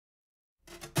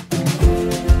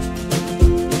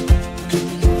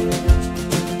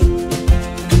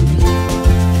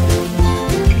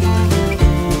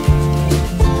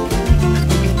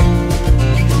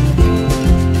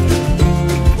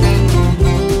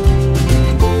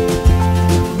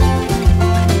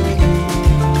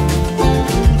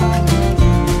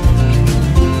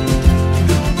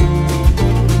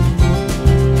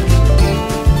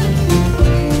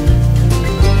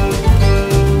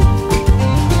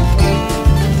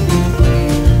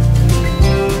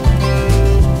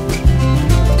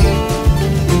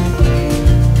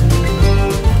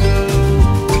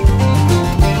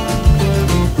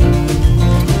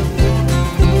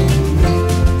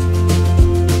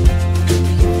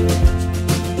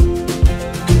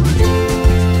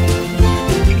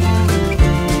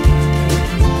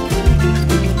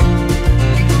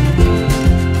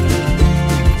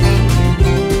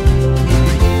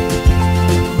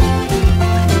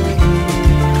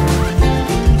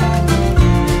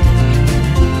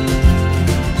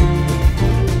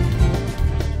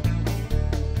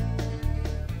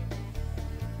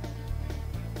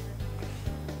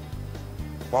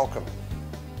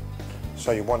So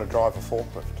you want to drive a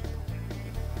forklift?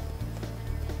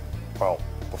 Well,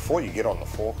 before you get on the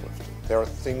forklift, there are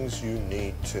things you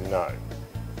need to know.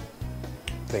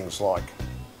 Things like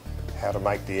how to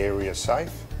make the area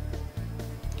safe,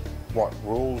 what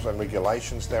rules and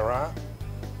regulations there are,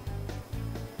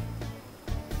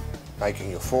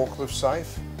 making your forklift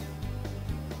safe,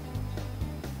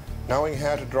 knowing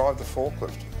how to drive the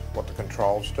forklift, what the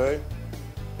controls do,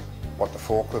 what the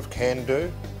forklift can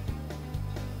do.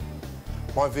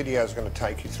 My video is going to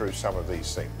take you through some of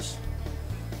these things.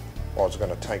 I was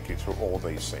going to take you through all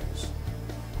these things.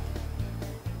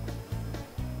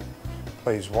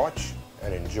 Please watch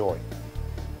and enjoy.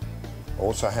 I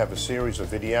also have a series of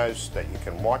videos that you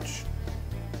can watch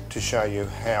to show you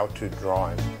how to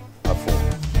drive a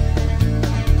forklift.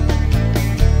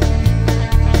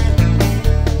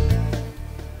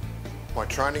 My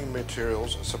training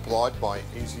materials are supplied by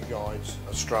Easy Guides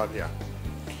Australia.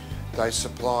 They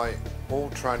supply all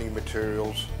training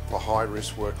materials for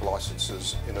high-risk work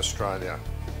licenses in Australia.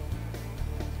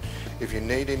 If you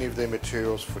need any of their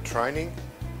materials for training,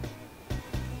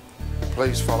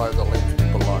 please follow the link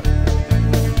below.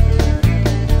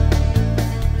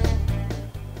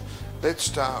 Let's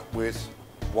start with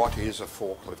what is a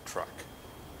forklift truck.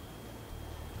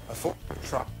 A forklift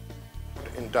truck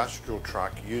is an industrial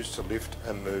truck used to lift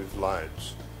and move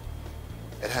loads.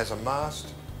 It has a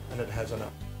mast and it has an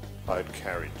load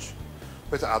carriage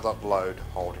with other load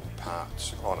holding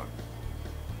parts on it.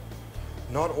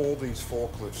 Not all these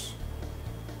forklifts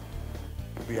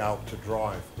will be able to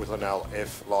drive with an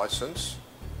LF license.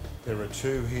 There are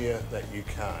two here that you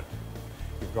can't.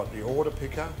 You've got the order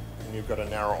picker and you've got a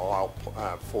narrow aisle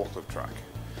forklift truck.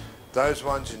 Those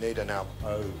ones you need an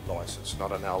LO license,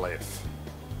 not an LF.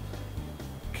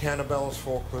 Counterbalance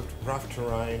forklift, rough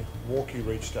terrain, walkie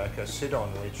reach stacker,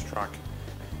 sit-on reach truck,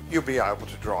 you'll be able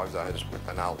to drive those with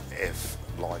an LF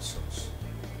license.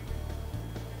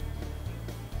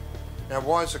 Now,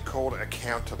 why is it called a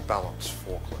counterbalance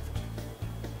forklift?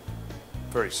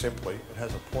 Very simply, it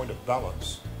has a point of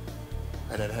balance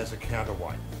and it has a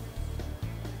counterweight.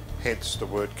 Hence the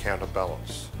word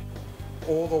counterbalance.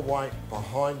 All the weight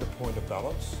behind the point of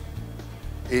balance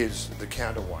is the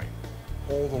counterweight.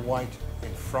 All the weight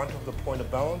in front of the point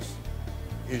of balance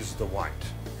is the weight.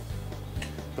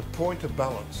 The point of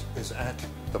balance is at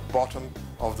the bottom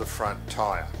of the front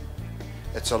tyre.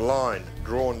 It's a line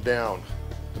drawn down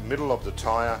the middle of the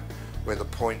tyre where the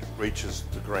point reaches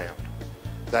the ground.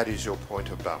 That is your point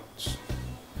of balance.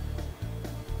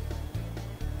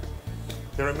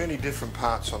 There are many different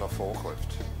parts on a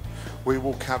forklift. We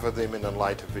will cover them in a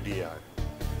later video.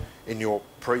 In your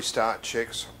pre-start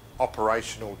checks,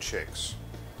 operational checks,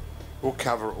 we'll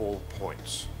cover all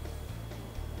points.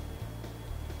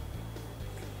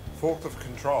 Forklift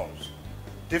controls.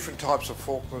 Different types of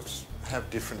forklifts have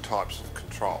different types of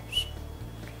controls.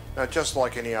 Now, just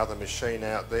like any other machine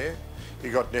out there,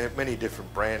 you've got many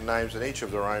different brand names, and each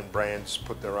of their own brands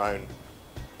put their own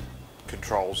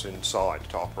controls inside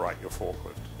to operate your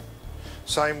forklift.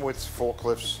 Same with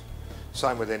forklifts,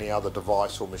 same with any other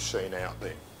device or machine out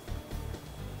there.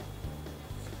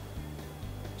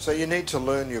 So you need to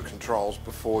learn your controls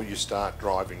before you start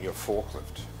driving your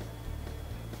forklift.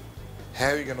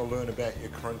 How are you going to learn about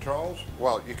your controls?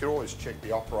 Well, you can always check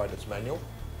the operator's manual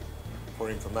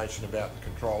for information about the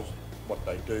controls, what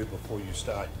they do before you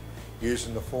start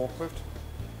using the forklift.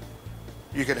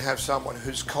 You can have someone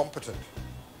who's competent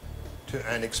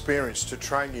and experienced to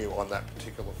train you on that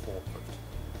particular forklift.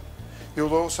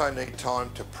 You'll also need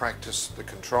time to practice the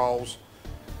controls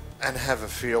and have a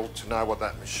feel to know what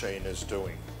that machine is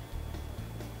doing.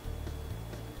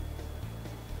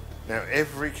 Now,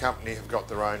 every company have got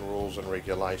their own rules and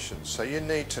regulations, so you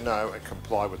need to know and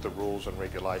comply with the rules and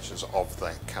regulations of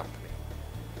that company.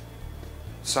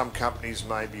 Some companies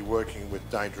may be working with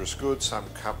dangerous goods, some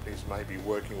companies may be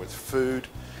working with food,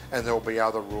 and there will be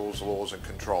other rules, laws and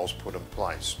controls put in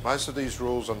place. Most of these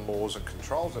rules and laws and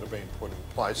controls that have been put in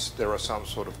place, there are some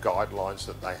sort of guidelines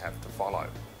that they have to follow.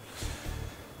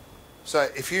 So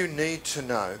if you need to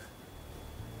know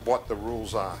what the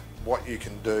rules are, what you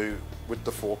can do with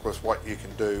the forklift, what you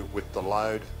can do with the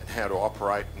load, and how to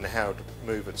operate and how to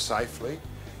move it safely,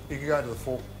 you can go to the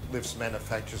forklift's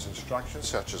manufacturer's instructions,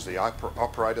 such as the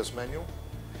operator's manual.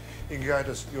 You can go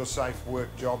to your safe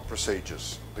work job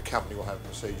procedures. The company will have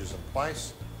procedures in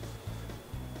place.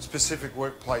 Specific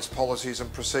workplace policies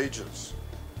and procedures.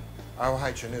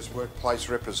 OH&S workplace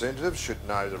representatives should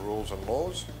know the rules and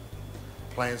laws.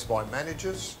 Plans by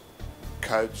managers,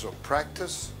 codes of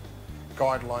practice,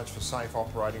 guidelines for safe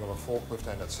operating of a forklift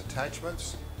and its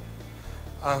attachments,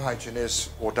 OH&S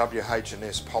or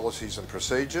WH&S policies and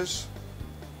procedures,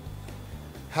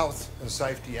 Health and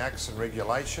Safety Acts and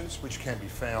Regulations, which can be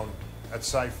found at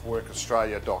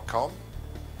safeworkaustralia.com,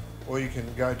 or you can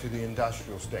go to the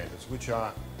industrial standards, which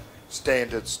are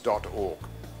standards.org.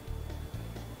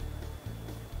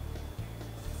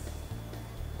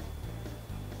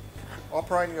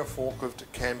 Operating a forklift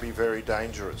can be very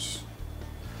dangerous.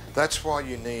 That's why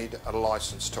you need a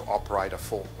license to operate a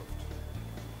forklift.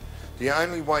 The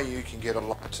only way you can get a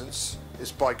license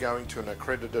is by going to an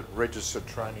accredited registered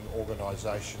training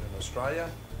organisation in Australia.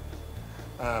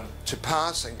 To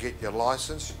pass and get your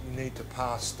license, you need to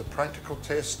pass the practical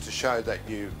test to show that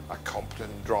you are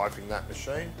competent in driving that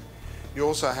machine. You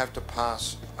also have to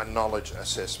pass a knowledge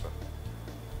assessment.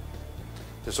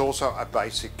 There's also a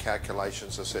basic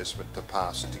calculations assessment to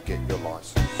pass to get your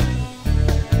license.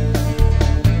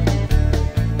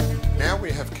 Now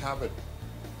we have covered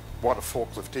what a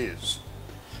forklift is.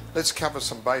 Let's cover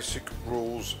some basic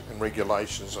rules and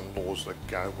regulations and laws that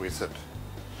go with it.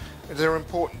 They're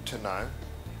important to know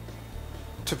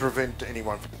to prevent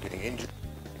anyone from getting injured,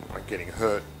 or getting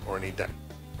hurt, or any damage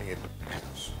in the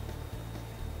house.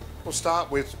 We'll start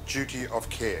with duty of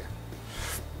care.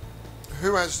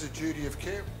 Who has the duty of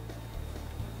care?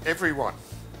 Everyone.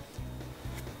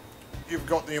 You've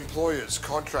got the employers,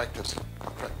 contractors,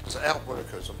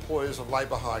 outworkers, employers of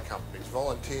labour hire companies,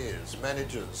 volunteers,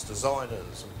 managers,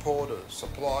 designers, importers,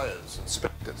 suppliers,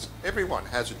 inspectors. Everyone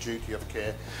has a duty of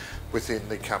care within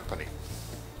the company.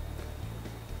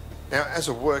 Now, as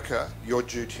a worker, your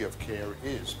duty of care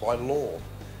is, by law,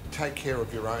 take care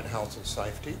of your own health and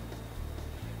safety.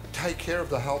 Take care of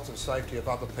the health and safety of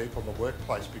other people in the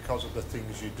workplace because of the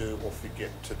things you do or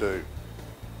forget to do.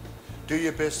 Do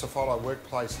your best to follow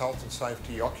workplace health and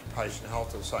safety, occupation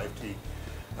health and safety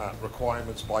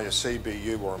requirements by your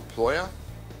CBU or employer.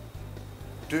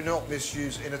 Do not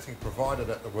misuse anything provided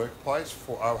at the workplace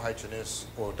for OH&S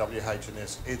or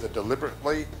WH&S either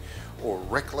deliberately or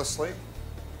recklessly.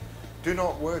 Do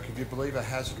not work if you believe a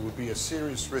hazard would be a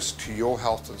serious risk to your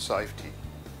health and safety.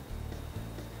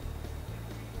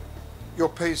 Your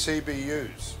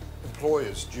PCBU's,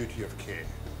 employer's duty of care.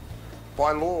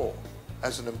 By law,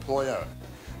 as an employer,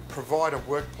 provide a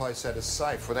workplace that is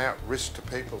safe without risk to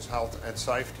people's health and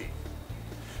safety.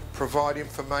 Provide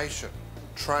information,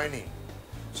 training,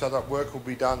 so that work will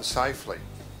be done safely.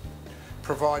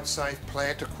 Provide safe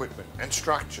plant equipment and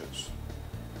structures.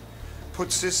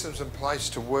 Put systems in place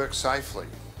to work safely.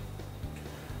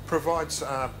 Provides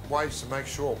ways to make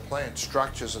sure plant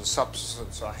structures and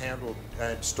substances are handled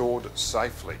and stored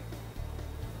safely.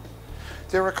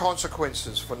 There are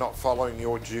consequences for not following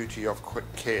your duty of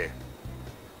care.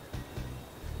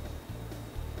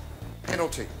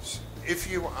 Penalties.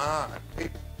 If you are an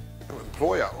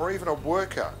employer or even a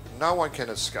worker, no one can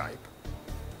escape.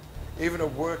 Even a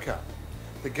worker,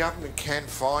 the government can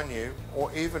fine you or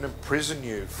even imprison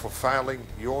you for failing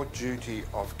your duty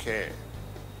of care,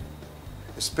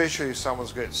 especially if someone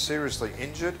gets seriously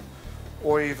injured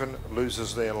or even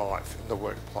loses their life in the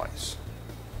workplace.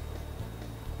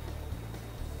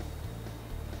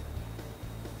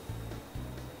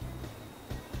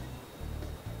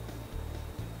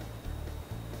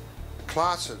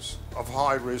 Classes of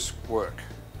high-risk work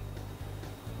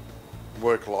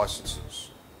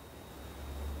licenses.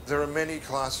 There are many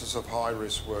classes of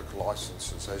high-risk work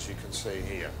licenses, as you can see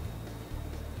here.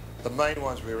 The main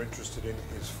ones we're interested in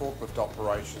is forklift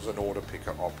operations and order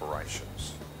picker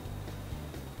operations.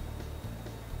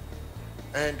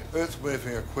 And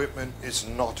earth-moving equipment is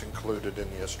not included in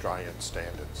the Australian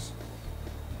standards.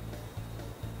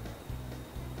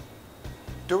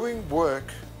 Doing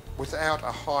work without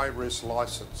a high-risk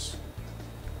license.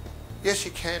 Yes,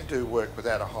 you can do work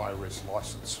without a high-risk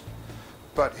license,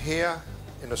 but here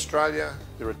in Australia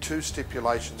there are two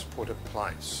stipulations put in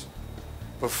place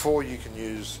before you can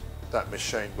use that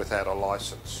machine without a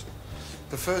license.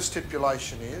 The first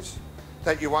stipulation is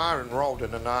that you are enrolled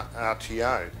in an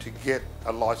RTO to get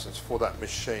a license for that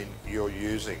machine you're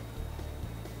using.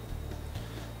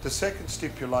 The second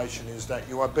stipulation is that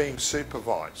you are being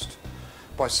supervised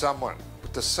by someone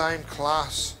with the same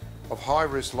class of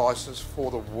high-risk license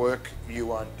for the work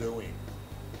you are doing.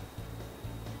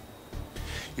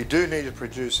 You do need to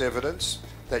produce evidence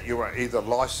that you are either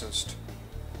licensed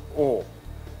or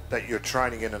that you're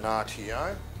training in an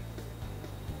RTO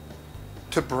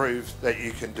to prove that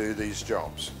you can do these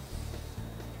jobs.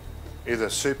 Either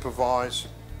supervise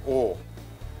or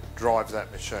drive that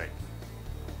machine.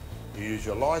 You use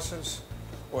your license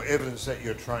or evidence that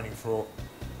you're training for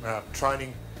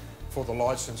the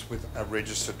license with a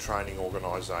registered training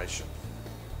organisation.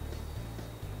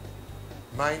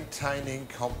 Maintaining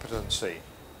competency.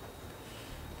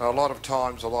 Now, a lot of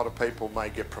times, a lot of people may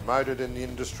get promoted in the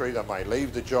industry, they may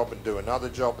leave the job and do another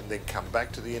job and then come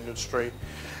back to the industry,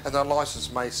 and their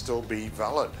license may still be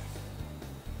valid.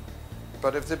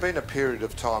 But if they've been a period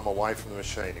of time away from the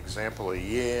machine, example a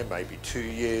year, maybe 2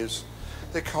 years,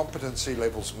 their competency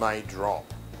levels may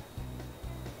drop.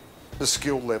 The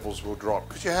skill levels will drop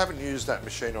because you haven't used that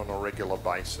machine on a regular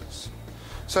basis.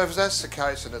 So if that's the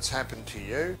case and it's happened to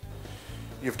you,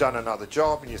 you've done another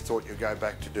job and you thought you'd go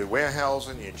back to do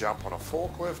warehousing, you jump on a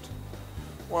forklift.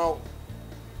 Well,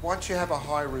 once you have a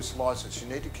high-risk license, you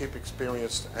need to keep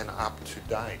experienced and up to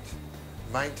date.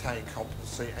 Maintain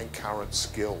competency and current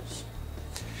skills.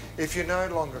 If you're no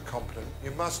longer competent,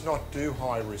 you must not do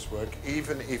high-risk work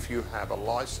even if you have a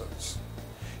license.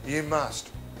 You must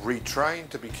retrain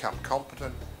to become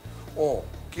competent or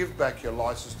give back your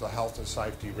license to health and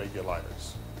safety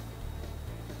regulators.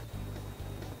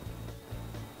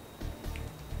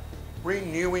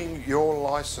 Renewing your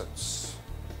license.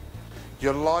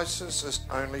 Your license is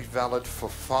only valid for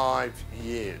 5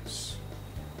 years.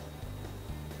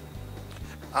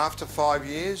 After 5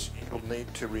 years, you'll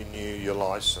need to renew your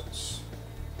license.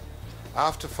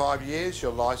 After 5 years,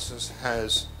 your license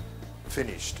has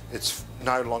finished. It's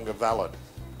no longer valid.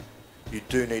 You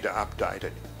do need to update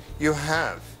it. You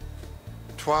have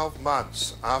 12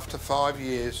 months after 5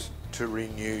 years to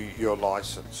renew your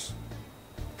license.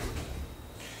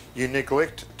 You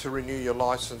neglect to renew your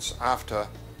license after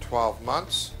 12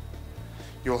 months,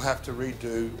 you'll have to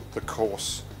redo the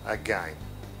course again.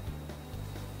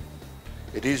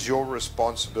 It is your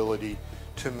responsibility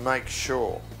to make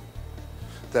sure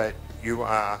that you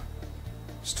are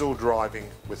still driving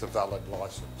with a valid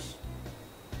license.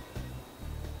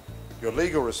 Your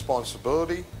legal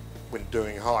responsibility when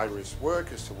doing high-risk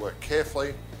work is to work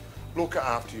carefully, look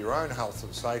after your own health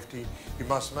and safety. You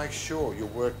must make sure your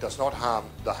work does not harm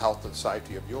the health and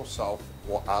safety of yourself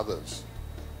or others.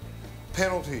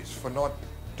 Penalties for not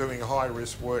doing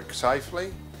high-risk work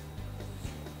safely.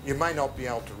 You may not be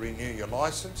able to renew your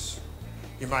license.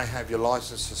 You may have your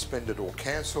license suspended or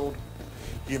cancelled.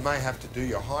 You may have to do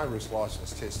your high-risk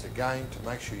license test again to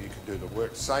make sure you can do the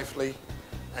work safely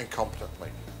and competently.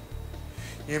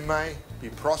 You may be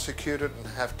prosecuted and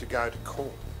have to go to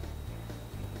court.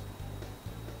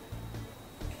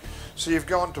 So you've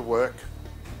gone to work,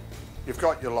 you've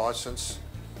got your license,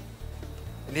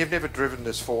 and you've never driven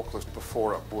this forklift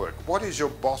before at work. What is your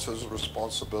boss's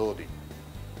responsibility?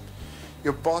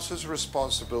 Your boss's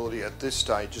responsibility at this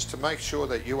stage is to make sure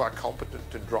that you are competent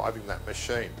in driving that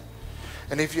machine.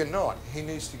 And if you're not, he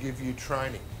needs to give you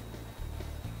training.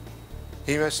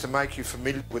 He has to make you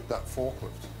familiar with that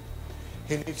forklift.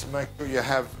 He needs to make sure you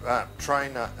have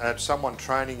someone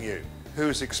training you who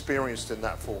is experienced in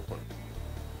that forklift.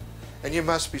 And you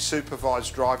must be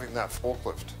supervised driving that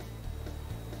forklift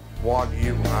while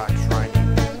you are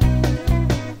training.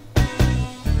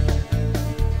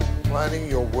 Planning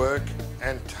your work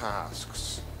and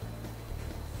tasks.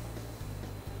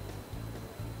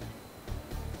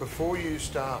 Before you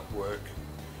start work,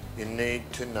 you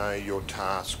need to know your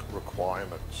task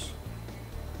requirements.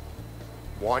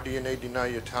 Why do you need to know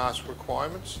your task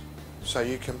requirements? So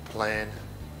you can plan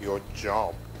your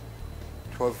job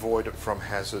to avoid it from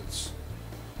hazards,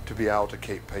 to be able to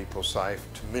keep people safe,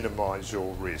 to minimise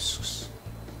your risks.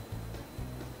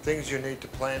 Things you need to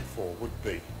plan for would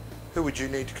be, who would you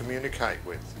need to communicate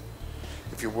with?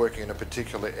 If you're working in a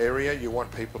particular area, you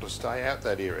want people to stay out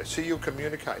that area. So you'll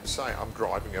communicate and say, I'm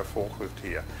driving a forklift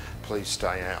here, please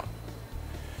stay out.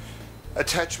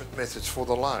 Attachment methods for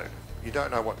the load. You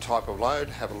don't know what type of load,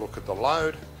 have a look at the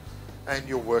load and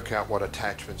you'll work out what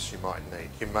attachments you might need.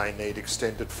 You may need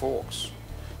extended forks.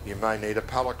 You may need a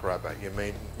pallet grabber. You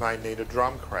may need a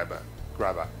drum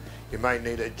grabber. You may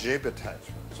need a jib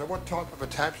attachment. So what type of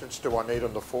attachments do I need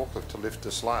on the forklift to lift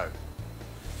this load?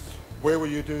 Where will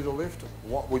you do the lift?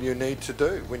 What will you need to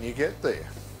do when you get there?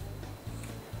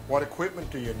 What equipment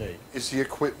do you need? Is the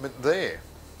equipment there?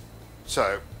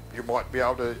 So you might be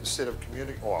able to, instead of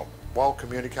while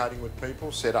communicating with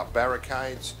people, set up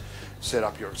barricades, set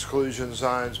up your exclusion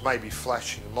zones, maybe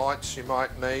flashing lights you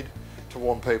might need to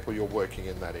warn people you're working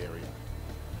in that area.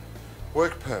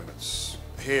 Work permits.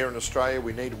 Here in Australia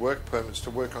we need work permits to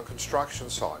work on construction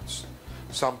sites.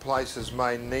 Some places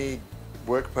may need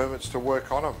work permits to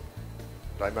work on them.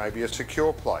 They may be a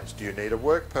secure place. Do you need a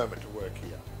work permit to work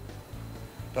here?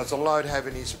 Does the load have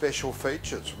any special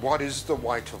features? What is the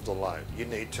weight of the load? You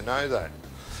need to know that.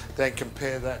 Then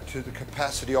compare that to the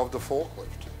capacity of the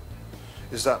forklift.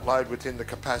 Is that load within the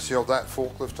capacity of that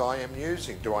forklift I am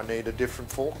using? Do I need a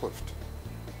different forklift?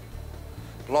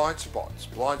 Blind spots.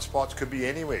 Blind spots could be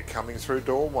anywhere, coming through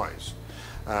doorways,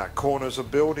 corners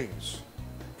of buildings,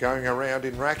 going around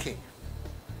in racking.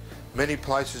 Many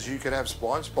places you could have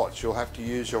blind spots, you'll have to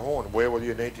use your horn. Where will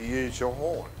you need to use your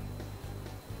horn?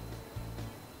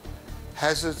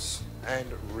 Hazards and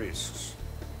risks.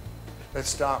 Let's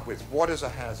start with, what is a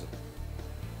hazard?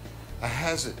 A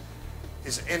hazard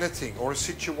is anything or a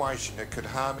situation that could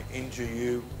harm, injure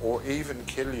you, or even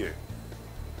kill you.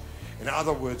 In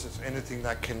other words, it's anything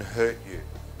that can hurt you.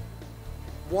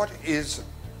 What is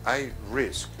a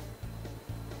risk?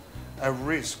 A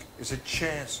risk is a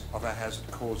chance of a hazard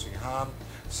causing harm,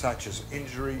 such as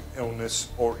injury, illness,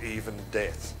 or even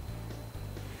death.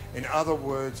 In other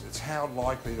words, it's how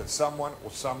likely that someone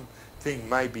or something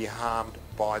may be harmed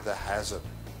by the hazard.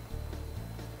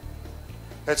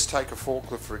 Let's take a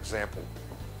forklift for example.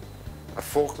 A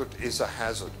forklift is a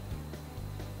hazard.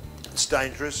 It's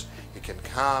dangerous, it can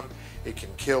harm, it can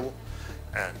kill,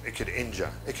 and it can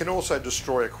injure. It can also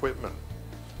destroy equipment.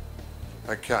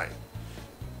 Okay.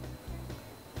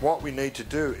 What we need to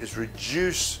do is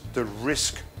reduce the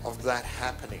risk of that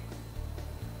happening.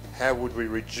 How would we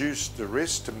reduce the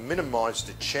risk to minimize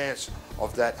the chance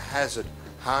of that hazard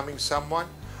harming someone?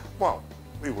 Well,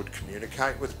 we would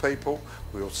communicate with people,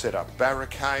 we'll set up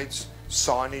barricades,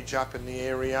 signage up in the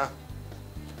area,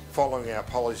 following our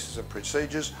policies and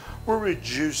procedures. We'll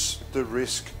reduce the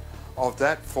risk of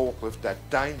that forklift, that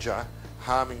danger,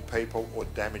 harming people or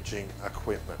damaging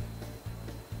equipment.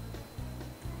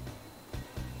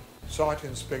 Site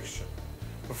inspection.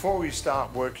 Before we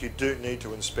start work, you do need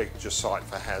to inspect your site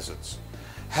for hazards.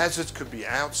 Hazards could be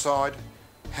outside,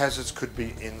 hazards could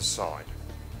be inside.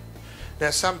 Now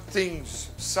some things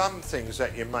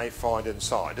that you may find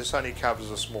inside, this only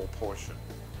covers a small portion.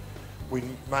 We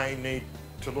may need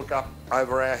to look up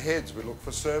over our heads, we look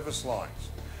for service lines,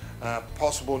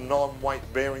 possible non-weight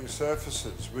bearing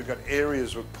surfaces. We've got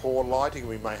areas with poor lighting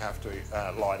we may have to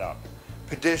light up.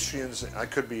 Pedestrians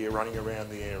could be running around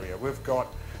the area. We've got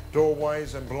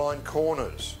doorways and blind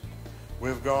corners.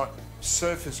 We've got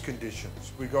surface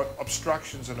conditions. We've got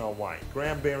obstructions in our way,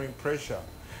 ground bearing pressure,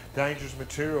 dangerous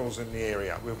materials in the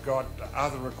area. We've got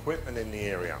other equipment in the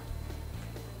area.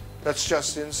 That's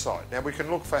just inside. Now we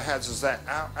can look for hazards that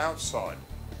are outside.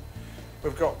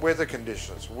 We've got weather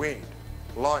conditions, wind,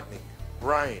 lightning,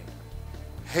 rain,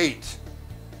 heat.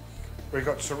 We've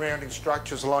got surrounding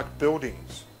structures like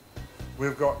buildings.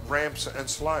 We've got ramps and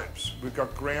slopes. We've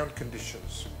got ground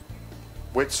conditions,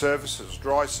 wet surfaces,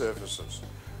 dry surfaces.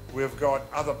 We've got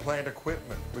other plant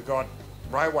equipment. We've got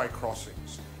railway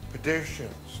crossings,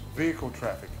 pedestrians, vehicle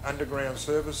traffic, underground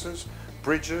services,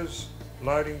 bridges,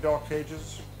 loading dock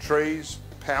edges, trees,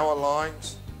 power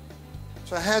lines.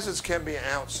 So hazards can be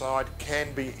outside,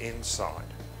 can be inside.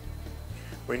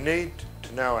 We need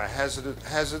to know our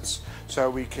hazards so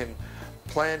we can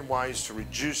plan ways to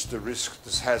reduce the risk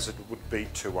this hazard would be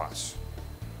to us.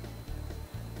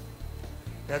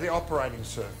 Now the operating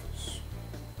surface.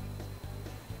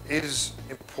 It is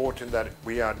important that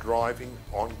we are driving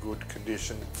on good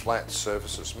condition, flat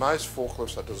surfaces. Most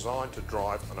forklifts are designed to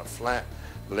drive on a flat,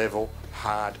 level,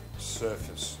 hard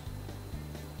surface.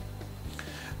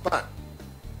 But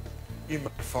you may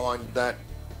find that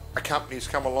a company's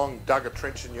come along, dug a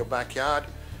trench in your backyard,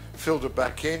 filled it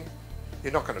back in.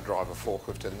 You're not going to drive a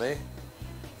forklift in there.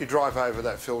 You drive over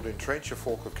that filled-in trench, your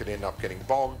forklift could end up getting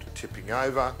bogged, tipping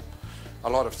over. A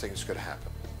lot of things could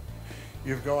happen.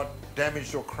 You've got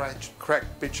damaged or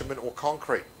cracked bitumen or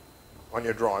concrete on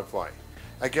your driveway.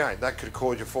 Again, that could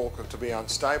cause your forklift to be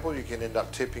unstable. You can end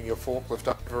up tipping your forklift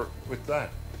over with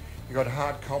that. You've got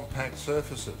hard compact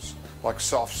surfaces like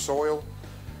soft soil,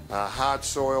 hard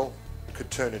soil,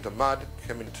 could turn into mud,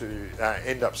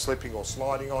 end up slipping or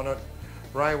sliding on it.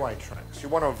 Railway tracks. You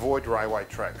want to avoid railway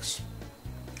tracks.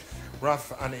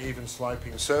 Rough, uneven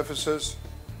sloping surfaces.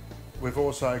 We've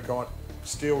also got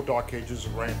steel dock edges,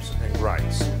 ramps and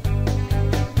grades.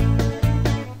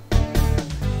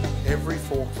 Every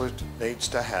forklift needs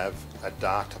to have a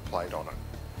data plate on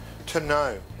it to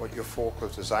know what your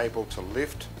forklift is able to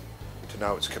lift, to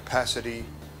know its capacity.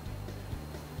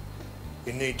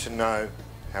 You need to know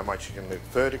how much you can lift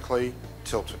vertically,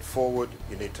 tilt it forward.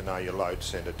 You need to know your load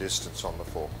center distance on the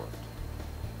forklift.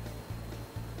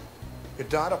 Your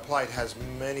data plate has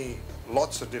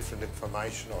lots of different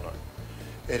information on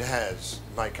it. It has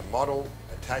make and model,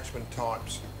 attachment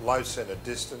types, load center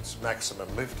distance,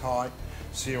 maximum lift height,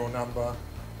 serial number,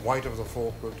 weight of the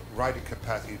forklift, rated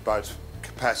capacity,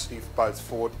 both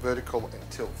forward, vertical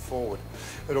and tilt forward.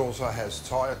 It also has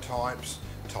tyre types,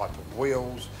 type of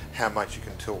wheels, how much you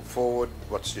can tilt forward,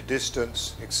 what's your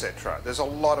distance, etc. There's a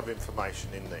lot of information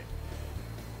in there.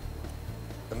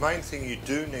 The main thing you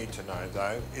do need to know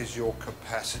though is your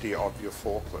capacity of your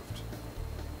forklift.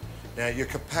 Now your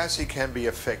capacity can be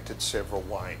affected several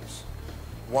ways.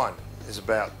 One is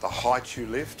about the height you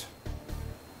lift.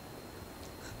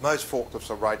 Most forklifts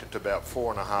are rated to about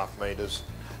 4.5 metres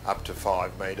up to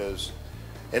 5 metres.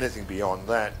 Anything beyond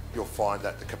that, you'll find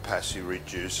that the capacity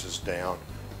reduces down.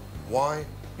 Why?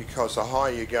 Because the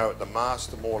higher you go at the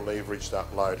mast, the more leverage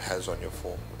that load has on your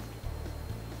forklift.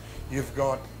 You've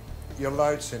got your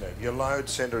load centre. If your load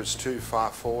centre is too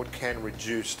far forward, can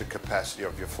reduce the capacity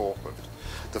of your forklift.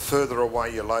 The further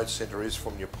away your load centre is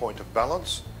from your point of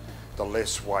balance, the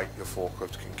less weight your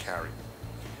forklift can carry.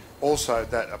 Also,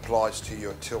 that applies to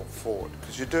your tilt forward,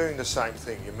 because you're doing the same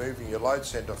thing. You're moving your load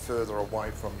centre further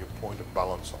away from your point of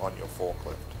balance on your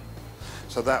forklift.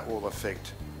 So that will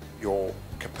affect your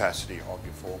capacity of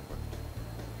your forklift.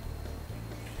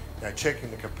 Now, checking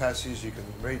the capacities, you can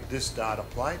read this data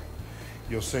plate.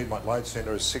 You'll see my load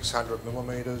centre is 600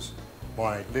 millimetres.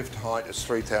 My lift height is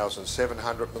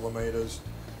 3,700 millimetres.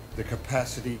 The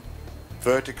capacity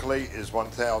vertically is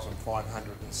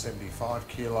 1,575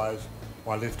 kilos.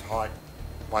 My lift height,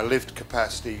 my lift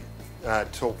capacity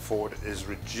tilt forward is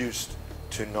reduced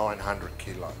to 900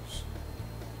 kilos.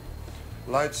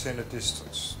 Load centre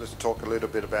distance. Let's talk a little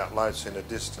bit about load centre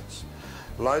distance.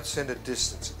 Load centre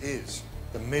distance is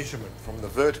the measurement from the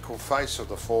vertical face of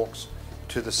the forks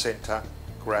to the centre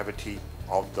gravity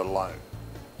of the load.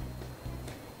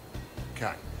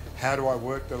 Okay, how do I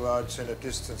work the load centre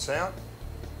distance out?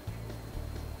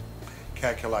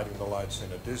 Calculating the load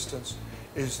centre distance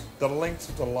is the length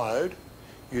of the load,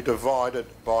 you divide it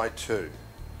by 2.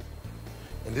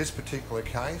 In this particular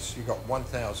case, you've got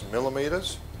 1,000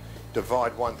 millimetres,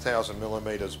 divide 1,000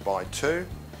 millimetres by 2,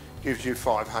 gives you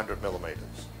 500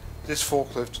 millimetres. This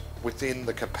forklift within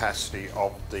the capacity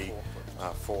of the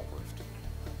forklift.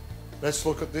 Let's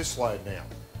look at this load now.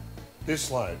 This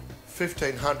load,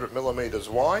 1,500 millimetres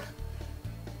wide,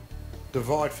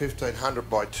 divide 1,500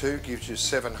 by 2 gives you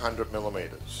 700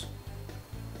 millimetres.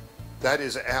 That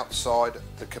is outside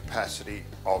the capacity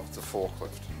of the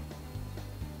forklift.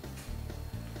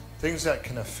 Things that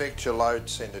can affect your load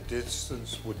centre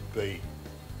distance would be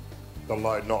the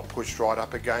load not pushed right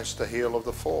up against the heel of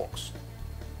the forks.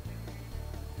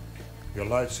 Your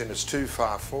load centre is too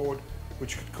far forward,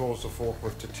 which could cause the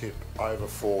forklift to tip over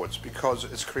forwards because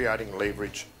it's creating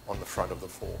leverage on the front of the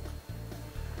fork.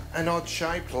 An odd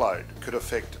shaped load could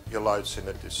affect your load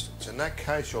centre distance. In that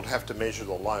case, you'll have to measure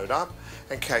the load up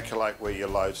and calculate where your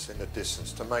load centre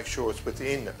distance to make sure it's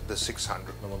within the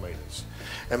 600 millimetres.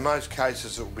 In most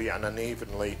cases, it will be an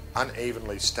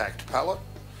unevenly stacked pallet.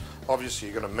 Obviously,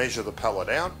 you're going to measure the pallet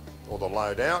out or the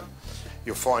load out.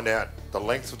 You'll find out the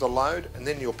length of the load, and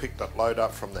then you'll pick that load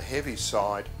up from the heavy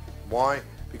side. Why?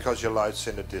 Because your load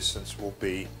centre distance will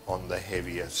be on the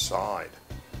heavier side.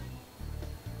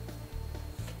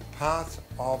 Path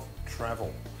of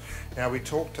travel. Now, we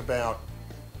talked about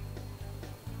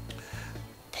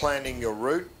planning your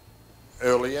route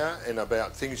earlier and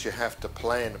about things you have to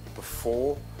plan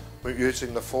before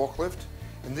using the forklift.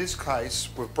 In this case,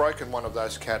 we've broken one of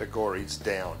those categories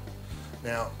down.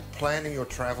 Now, planning your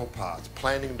travel path,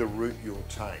 planning the route you'll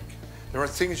take. There are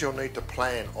things you'll need to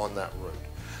plan on that route.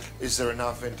 Is there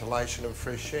enough ventilation and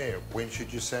fresh air? When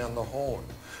should you sound the horn?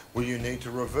 Will you need to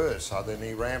reverse? Are there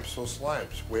any ramps or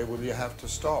slopes? Where will you have to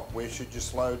stop? Where should you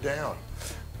slow down?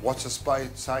 What's a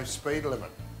safe speed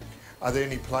limit? Are there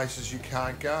any places you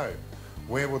can't go?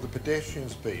 Where will the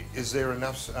pedestrians be? Is there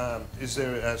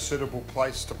a suitable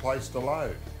place to place the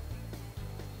load?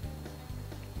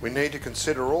 We need to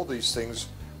consider all these things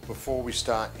before we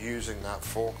start using that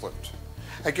forklift.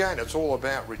 Again, it's all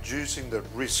about reducing the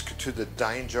risk to the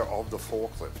danger of the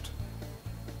forklift.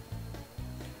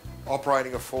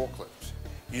 Operating a forklift.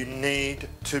 You need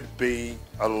to be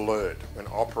alert when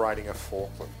operating a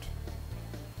forklift.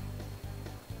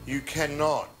 You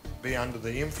cannot be under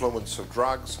the influence of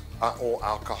drugs or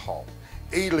alcohol,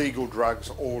 illegal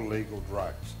drugs or legal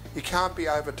drugs. You can't be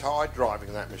overtired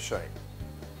driving that machine.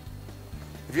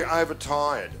 If you're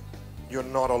overtired, you're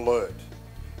not alert.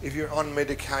 If you're on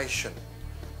medication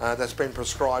that's been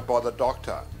prescribed by the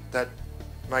doctor that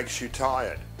makes you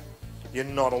tired, you're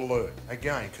not alert.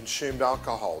 Again, consumed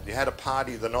alcohol. You had a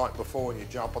party the night before and you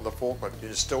jump on the forklift,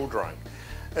 you're still drunk.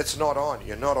 It's not on,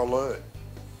 you're not alert.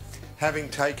 Having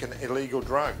taken illegal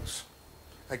drugs,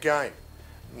 again,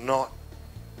 you're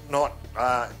not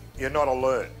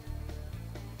alert.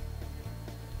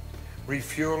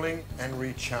 Refueling and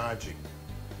recharging.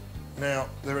 Now,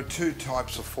 there are two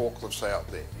types of forklifts out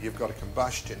there. You've got a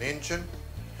combustion engine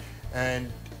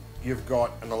and you've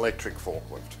got an electric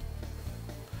forklift.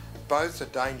 Both are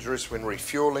dangerous when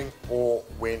refueling or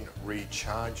when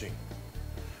recharging.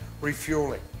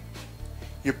 Refueling.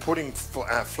 You're putting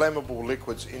flammable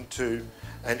liquids into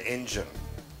an engine.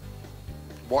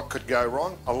 What could go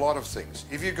wrong? A lot of things.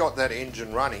 If you've got that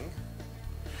engine running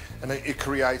and it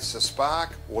creates a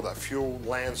spark, or the fuel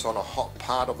lands on a hot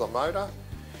part of the motor,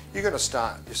 you're going to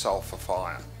start yourself a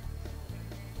fire.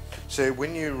 So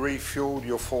when you refuel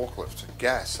your forklift,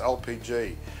 gas,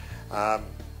 LPG,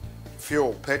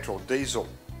 fuel, petrol, diesel,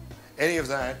 any of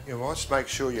that, you must make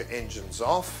sure your engine's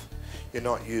off, you're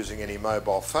not using any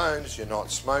mobile phones, you're not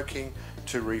smoking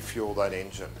to refuel that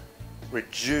engine.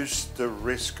 Reduce the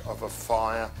risk of a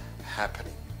fire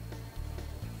happening.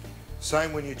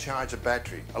 Same when you charge a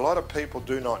battery. A lot of people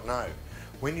do not know.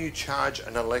 When you charge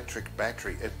an electric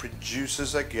battery, it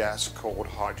produces a gas called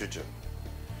hydrogen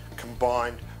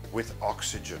combined with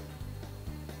oxygen.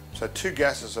 So two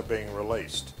gases are being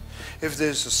released. If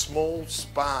there's a small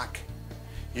spark,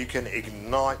 you can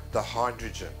ignite the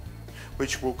hydrogen,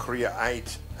 which will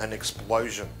create an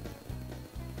explosion.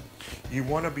 You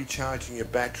want to be charging your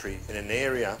battery in an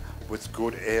area with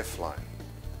good airflow.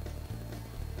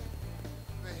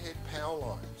 Overhead power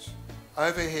lines.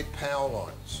 Overhead power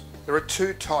lines. There are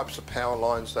two types of power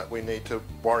lines that we need to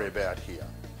worry about here.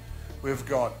 We've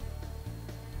got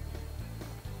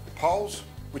poles,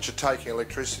 which are taking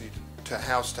electricity to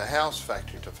house,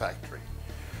 factory to factory.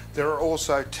 There are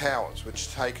also towers,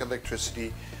 which take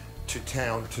electricity to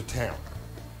town to town.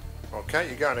 Okay,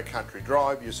 you go on a country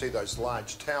drive, you see those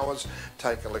large towers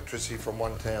take electricity from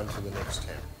one town to the next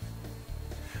town.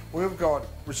 We've got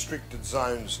restricted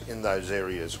zones in those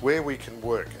areas where we can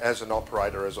work as an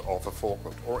operator of a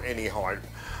forklift, or any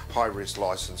high-risk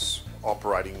license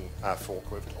operating a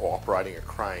forklift or operating a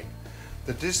crane.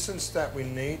 The distance that we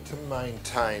need to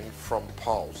maintain from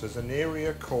poles is an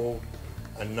area called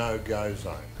a no-go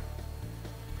zone.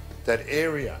 That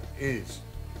area is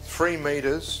 3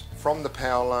 meters from the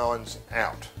power lines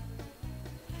out,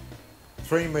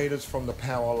 3 meters from the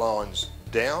power lines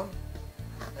down,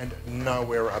 and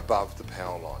nowhere above the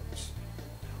power lines.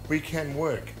 We can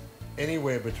work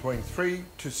anywhere between 3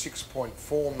 to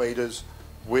 6.4 meters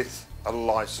with a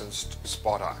licensed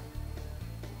spotter.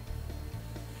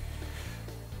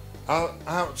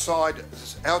 Outside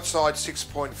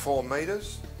 6.4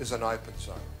 meters is an open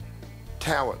zone.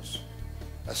 Towers,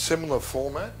 a similar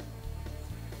format,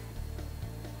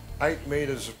 8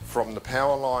 meters from the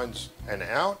power lines and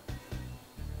out,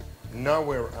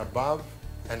 nowhere above,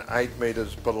 and 8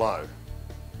 meters below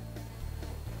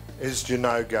is your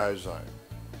no-go zone.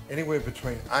 Anywhere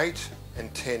between 8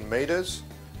 and 10 meters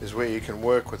is where you can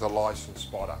work with a licensed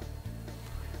spotter.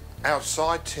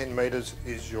 Outside 10 meters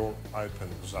is your open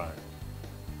zone.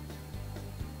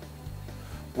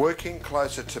 Working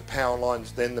closer to power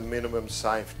lines than the minimum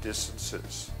safe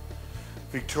distances.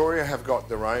 Victoria have got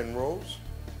their own rules.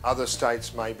 Other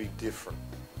states may be different.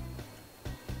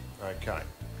 Okay.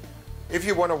 If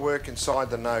you want to work inside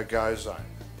the no-go zone,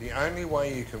 the only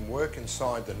way you can work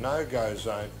inside the no-go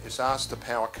zone is ask the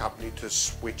power company to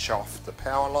switch off the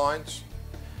power lines.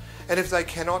 And if they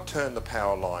cannot turn the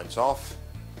power lines off,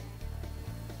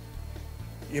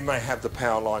 you may have the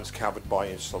power lines covered by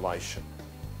insulation.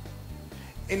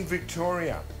 In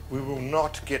Victoria, we will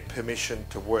not get permission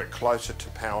to work closer to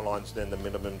power lines than the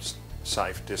minimum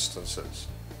safe distances.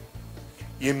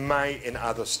 You may in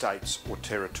other states or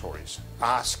territories.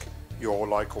 Ask your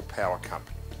local power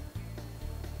company.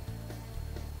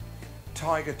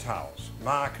 Tiger tails,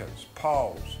 markers,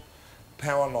 poles,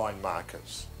 power line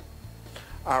markers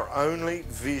are only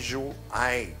visual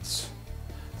aids.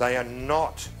 They are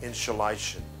not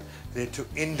insulation. They're to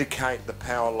indicate the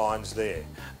power lines there,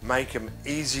 make them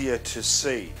easier to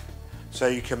see so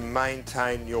you can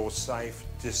maintain your safe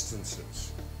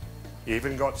distances. You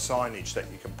even got signage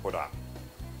that you can put up,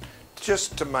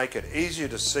 just to make it easier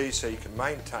to see so you can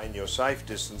maintain your safe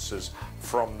distances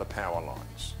from the power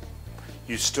lines.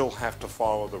 You still have to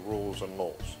follow the rules and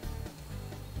laws.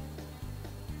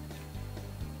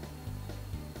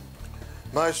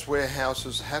 Most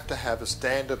warehouses have to have a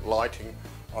standard lighting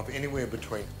of anywhere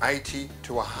between 80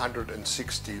 to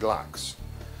 160 lux.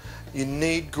 You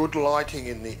need good lighting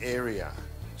in the area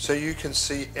so you can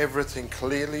see everything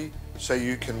clearly, so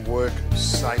you can work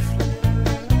safely.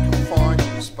 Confined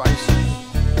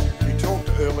spaces. We talked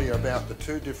earlier about the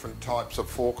two different types of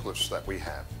forklifts that we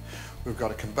have. We've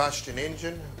got a combustion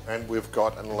engine and we've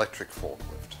got an electric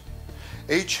forklift.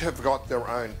 Each have got their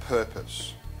own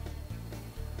purpose.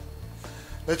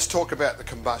 Let's talk about the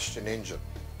combustion engine.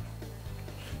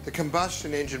 The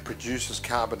combustion engine produces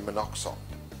carbon monoxide.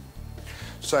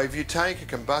 So if you take a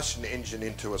combustion engine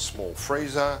into a small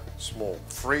freezer, small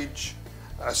fridge,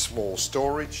 a small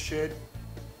storage shed,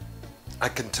 a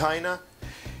container,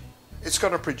 it's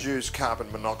going to produce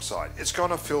carbon monoxide. It's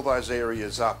going to fill those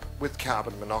areas up with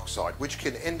carbon monoxide, which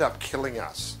can end up killing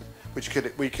us,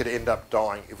 we could end up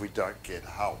dying if we don't get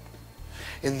help.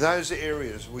 In those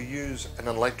areas, we use an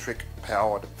electric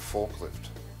powered forklift,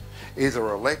 either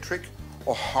electric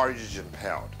or hydrogen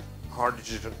powered.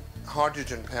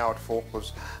 Hydrogen powered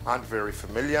forklifts aren't very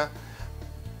familiar,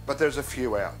 but there's a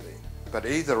few out there, but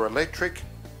either electric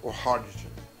or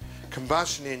hydrogen.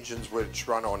 Combustion engines which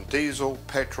run on diesel,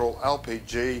 petrol,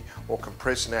 LPG or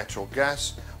compressed natural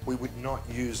gas, we would not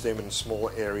use them in small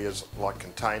areas like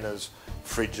containers,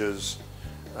 fridges,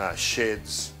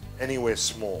 sheds, anywhere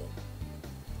small.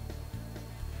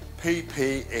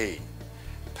 PPE.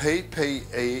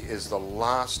 PPE is the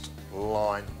last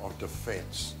line of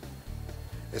defence.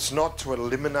 It's not to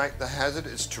eliminate the hazard,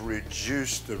 it's to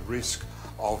reduce the risk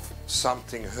of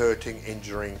something hurting,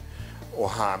 injuring or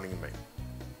harming me.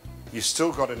 You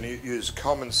still got to use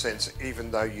common sense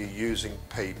even though you're using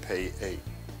PPE.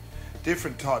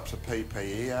 Different types of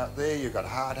PPE out there. You've got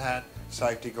hard hat,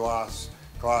 safety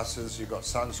glasses, you've got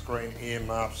sunscreen,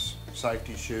 earmuffs,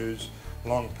 safety shoes,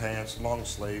 long pants, long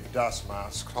sleeve, dust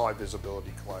masks, high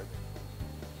visibility clothing.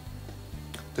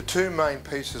 The two main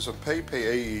pieces of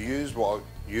PPE you use while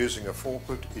using a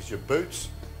forklift is your boots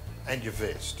and your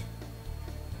vest.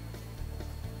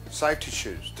 Safety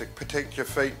shoes to protect your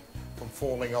feet from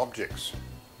falling objects,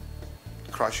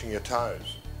 crushing your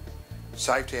toes.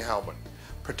 Safety helmet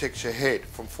protects your head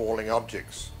from falling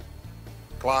objects.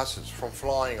 Glasses from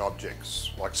flying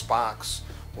objects like sparks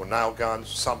or nail guns,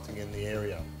 something in the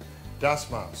area.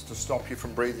 Dust masks to stop you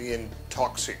from breathing in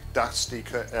toxic, dust going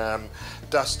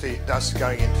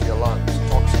into your lungs,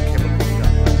 toxic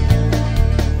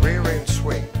chemicals. Rear end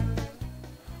swing.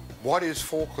 What is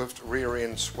forklift rear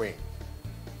end swing?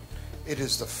 It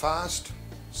is the fast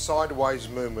sideways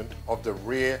movement of the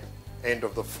rear end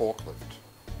of the forklift.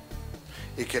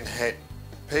 It can hit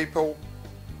people,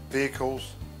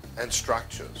 vehicles and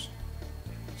structures.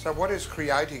 So what is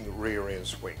creating rear end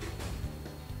swing?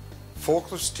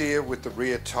 Forklift steer with the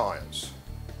rear tyres,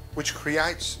 which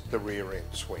creates the rear end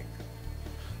swing.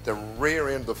 The rear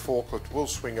end of the forklift will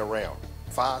swing around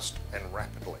fast and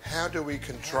rapidly. How do we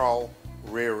control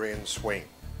rear end swing?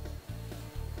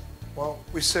 Well,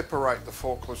 we separate the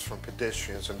forklifts from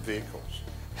pedestrians and vehicles.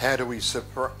 How do we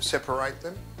separate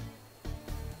them?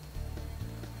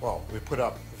 Well, we put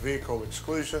up vehicle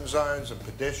exclusion zones and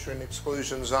pedestrian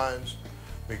exclusion zones.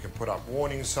 We can put up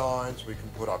warning signs, we can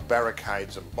put up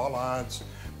barricades and bollards,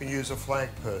 we can use a flag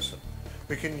person,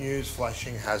 we can use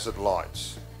flashing hazard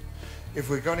lights. If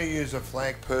we're going to use a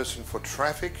flag person for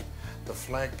traffic, the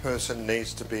flag person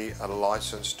needs to be a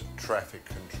licensed traffic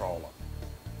controller.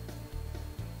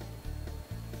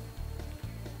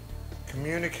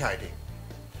 Communicating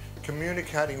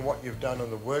what you've done in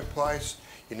the workplace.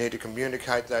 You need to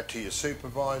communicate that to your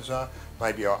supervisor,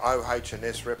 maybe your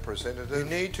OH&S representative. You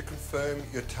need to confirm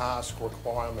your task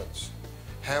requirements.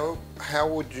 How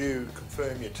would you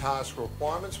confirm your task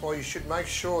requirements? Well, you should make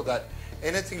sure that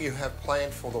anything you have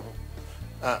planned for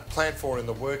in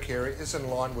the work area is in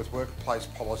line with workplace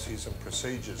policies and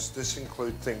procedures. This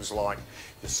includes things like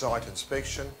your site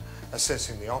inspection,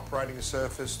 assessing the operating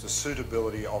surface, the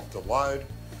suitability of the load,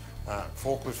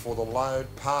 forklift for the load,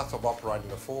 path of operating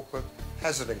the forklift,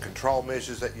 hazard and control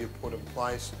measures that you've put in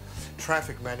place,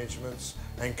 traffic managements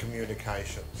and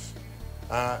communications.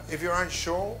 If you're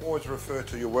unsure, always refer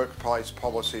to your workplace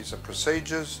policies and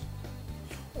procedures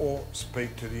or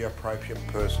speak to the appropriate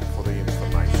person for the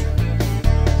information.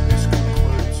 This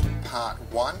concludes part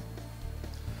 1.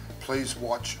 Please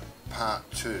watch part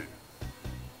 2.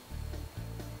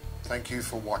 Thank you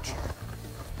for watching.